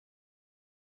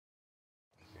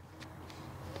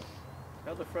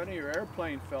How the front of your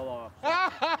airplane fell off.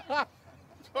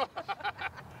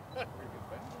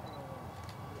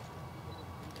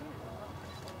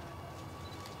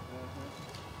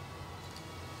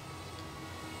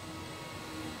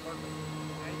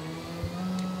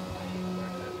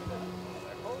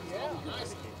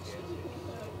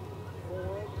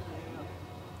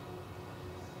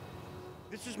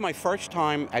 This is my first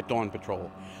time at Dawn Patrol.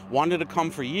 Wanted to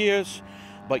come for years,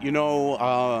 but you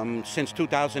know, since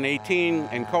 2018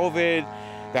 and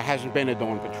COVID, there hasn't been a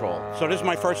Dawn Patrol. So this is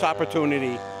my first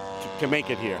opportunity to make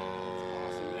it here.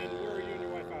 Awesome. And where are you and your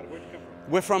wife out of? Where'd you come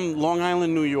from? We're from Long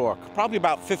Island, New York, probably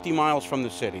about 50 miles from the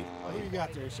city. Oh, who you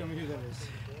got there? Show me who that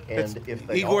is. And if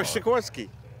they Igor are, Sikorsky.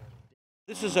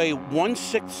 This is a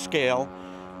 1/6 scale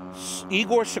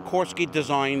Igor Sikorsky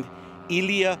designed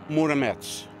Ilya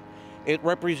Muromets. It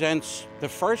represents the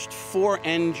first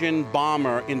 4-engine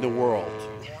bomber in the world.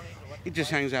 He just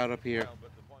hangs out up here.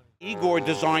 Igor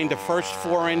designed the first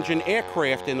 4-engine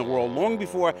aircraft in the world long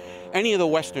before any of the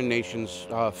Western nations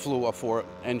flew a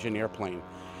 4-engine airplane.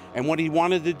 And what he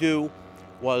wanted to do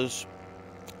was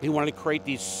he wanted to create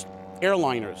these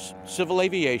airliners, civil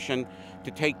aviation,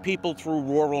 to take people through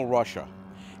rural Russia.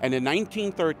 And in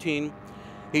 1913,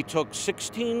 he took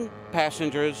 16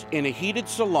 passengers in a heated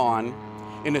salon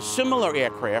in a similar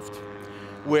aircraft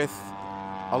with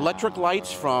electric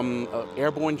lights from an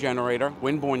airborne generator,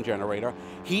 windborne generator,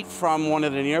 heat from one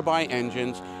of the nearby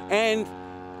engines, and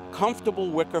comfortable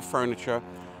wicker furniture.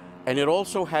 And it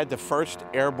also had the first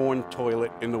airborne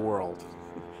toilet in the world.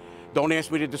 Don't ask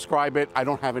me to describe it, I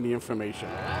don't have any information.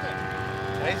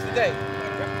 Today's the day.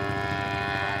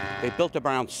 They built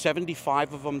around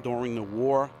 75 of them during the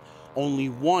war. Only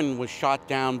one was shot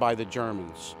down by the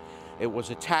Germans. It was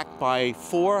attacked by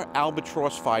 4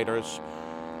 Albatross fighters.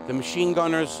 The machine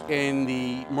gunners in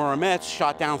the Muromets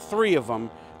shot down 3 of them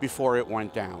before it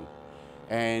went down.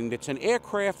 And it's an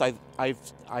aircraft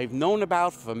I've known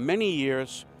about for many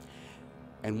years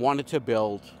and wanted to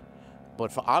build.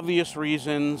 But for obvious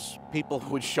reasons, people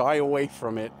would shy away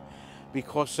from it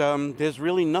because there's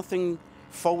really nothing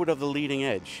forward of the leading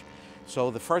edge.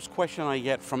 So the first question I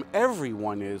get from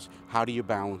everyone is, how do you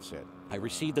balance it? I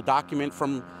received a document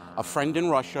from a friend in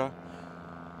Russia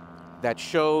that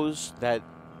shows that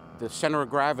the center of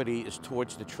gravity is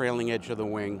towards the trailing edge of the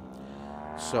wing.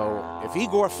 So if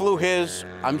Igor flew his,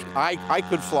 I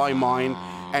could fly mine.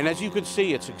 And as you can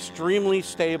see, it's extremely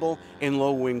stable in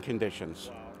low wind conditions.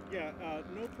 Wow. Yeah,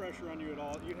 no pressure on you at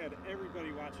all. You had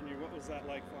everybody watching you. What was that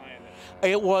like flying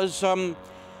it?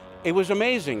 It was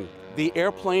amazing. The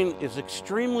airplane is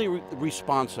extremely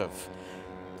responsive.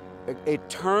 It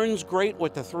turns great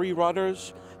with the 3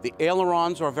 rudders. The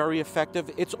ailerons are very effective.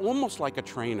 It's almost like a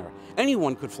trainer.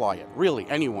 Anyone could fly it, really,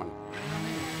 anyone.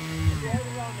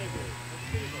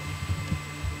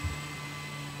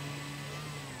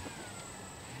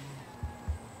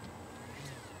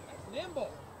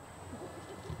 Nimble.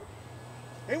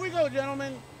 Here we go,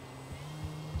 gentlemen.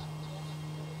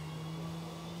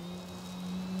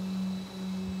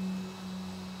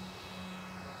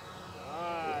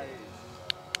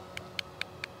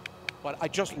 But I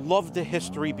just love the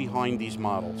history behind these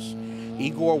models.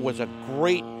 Igor was a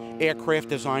great aircraft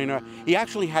designer. He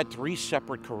actually had 3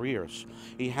 separate careers.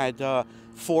 He had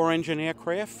 4-engine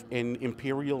aircraft in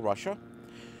Imperial Russia.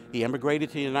 He emigrated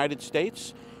to the United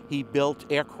States. He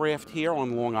built aircraft here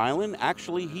on Long Island.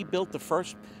 Actually, he built the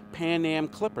first Pan Am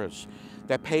Clippers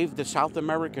that paved the South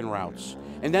American routes.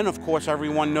 And then, of course,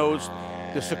 everyone knows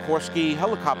the Sikorsky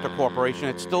Helicopter Corporation.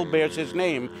 It still bears his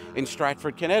name in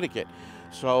Stratford, Connecticut.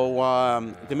 So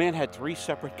the man had 3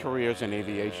 separate careers in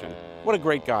aviation. What a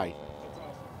great guy.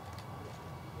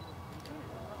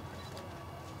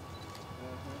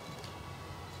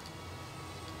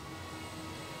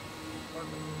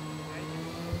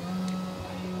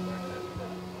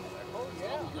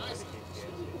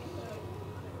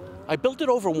 I built it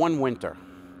over one winter,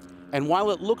 and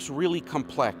while it looks really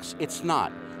complex, it's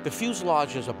not. The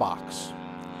fuselage is a box.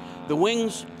 The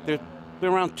wings, they're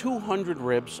around 200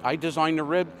 ribs. I designed the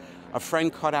rib. A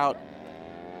friend cut out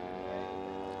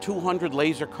 200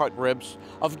 laser cut ribs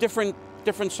of different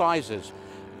sizes.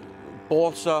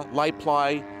 Balsa, light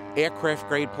ply, aircraft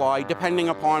grade ply, depending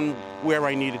upon where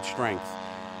I needed strength.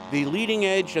 The leading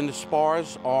edge and the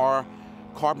spars are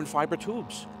carbon fiber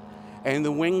tubes. And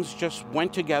the wings just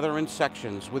went together in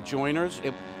sections with joiners.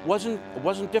 It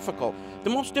wasn't difficult.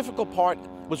 The most difficult part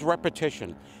was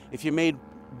repetition. If you made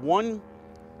one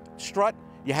strut,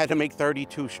 you had to make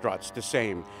 32 struts, the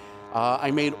same.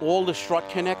 I made all the strut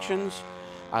connections.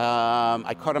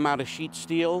 I cut them out of sheet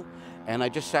steel, And I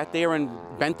just sat there and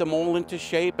bent them all into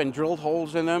shape and drilled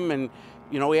holes in them. And,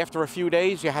 you know, after a few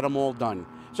days, you had them all done.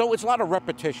 So it's a lot of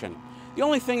repetition. The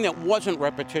only thing that wasn't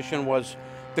repetition was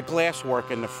the glass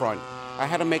work in the front. I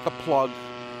had to make a plug,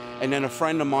 and then a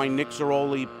friend of mine, Nick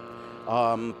Zeroli,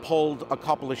 pulled a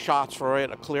couple of shots for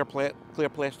it, a clear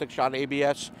plastic shot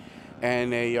ABS,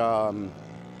 and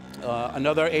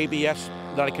another ABS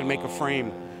that I could make a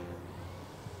frame.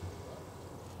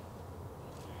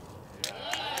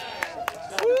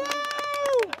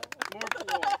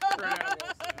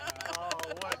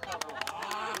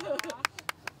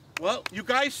 Well, you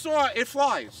guys saw it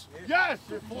flies. Yes,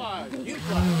 it flies.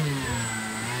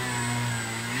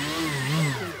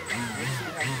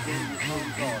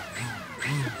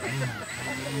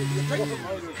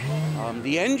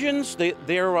 The engines,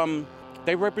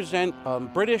 they represent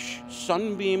British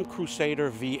Sunbeam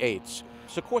Crusader V8s.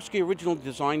 Sikorsky originally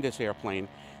designed this airplane.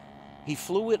 He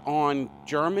flew it on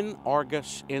German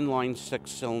Argus inline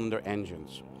 6-cylinder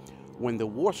engines. When the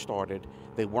war started,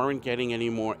 they weren't getting any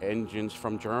more engines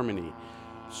from Germany.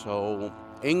 So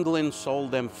England sold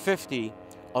them 50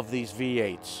 of these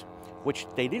V8s, which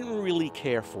they didn't really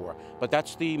care for. But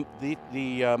that's the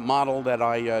model that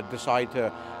I decided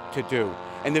to do.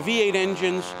 And the V8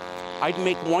 engines, I'd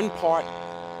make one part,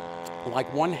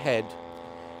 like one head,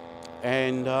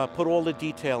 and put all the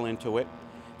detail into it.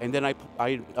 And then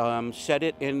I set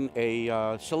it in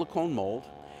a silicone mold.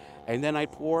 And then I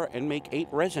pour and make 8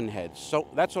 resin heads. So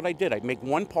that's what I did. I'd make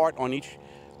one part on each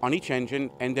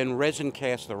engine and then resin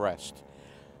cast the rest.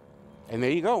 And there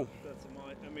you go. That's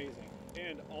amazing.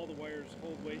 And all the wires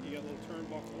hold weight. You got little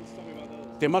turnbuckles. Tell me about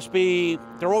those.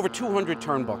 There are over 200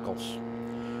 turnbuckles.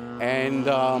 And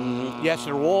yes,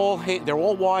 they're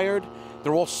all wired.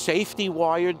 They're all safety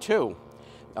wired too.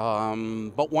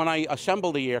 But when I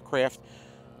assemble the aircraft,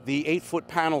 the 8-foot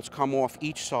panels come off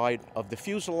each side of the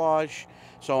fuselage.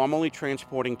 So I'm only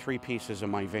transporting 3 pieces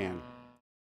in my van.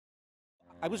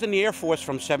 I was in the Air Force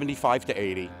from 75 to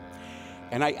 80,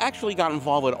 and I actually got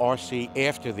involved with RC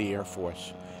after the Air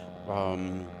Force.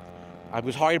 I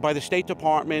was hired by the State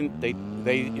Department. They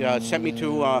sent me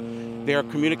to their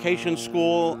communications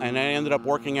school, and I ended up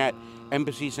working at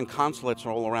embassies and consulates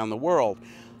all around the world.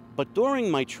 But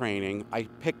during my training, I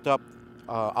picked up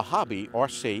a hobby,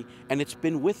 RC, and it's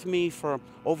been with me for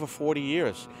over 40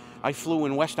 years. I flew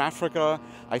in West Africa,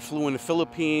 I flew in the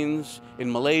Philippines,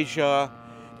 in Malaysia,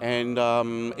 and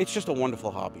it's just a wonderful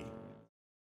hobby.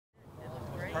 It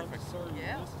looked great. Perfect.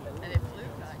 Yeah, and it flew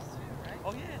nice too, right?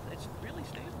 Oh yeah, it's really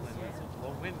stable. It's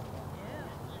low wind. Yeah.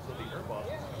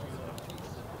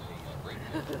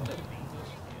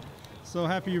 So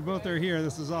happy you both are here.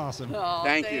 This is awesome. Oh,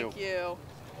 Thank you.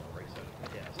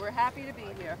 We're happy to be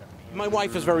here. My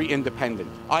wife is very independent.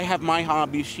 I have my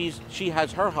hobbies, she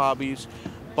has her hobbies,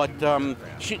 but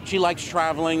she likes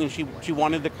traveling, and she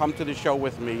wanted to come to the show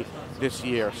with me this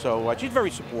year. So she's very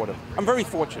supportive. I'm very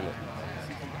fortunate.